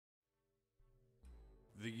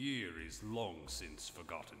year is long since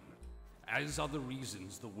forgotten, as are the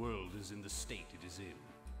reasons the world is in the state it is in.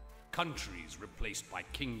 Countries replaced by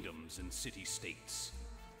kingdoms and city-states.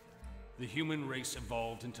 The human race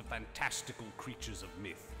evolved into fantastical creatures of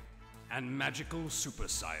myth and magical super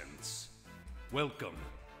science. Welcome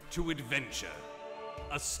to Adventure,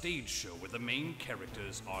 a stage show where the main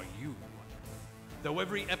characters are you. Though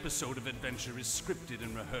every episode of Adventure is scripted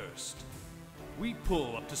and rehearsed, we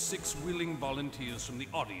pull up to 6 willing volunteers from the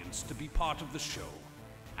audience to be part of the show,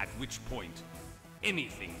 at which point,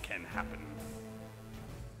 anything can happen.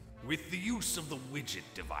 With the use of the Widget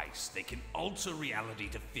device, they can alter reality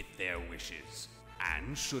to fit their wishes.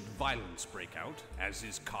 And should violence break out, as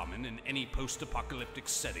is common in any post-apocalyptic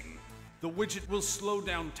setting, the Widget will slow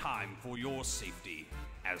down time for your safety,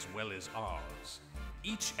 as well as ours.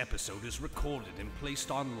 Each episode is recorded and placed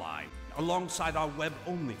online, alongside our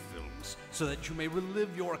web-only films, so that you may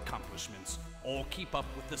relive your accomplishments or keep up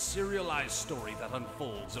with the serialized story that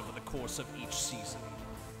unfolds over the course of each season.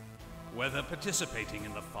 Whether participating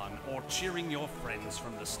in the fun or cheering your friends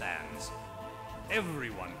from the stands,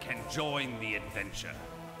 everyone can join the adventure.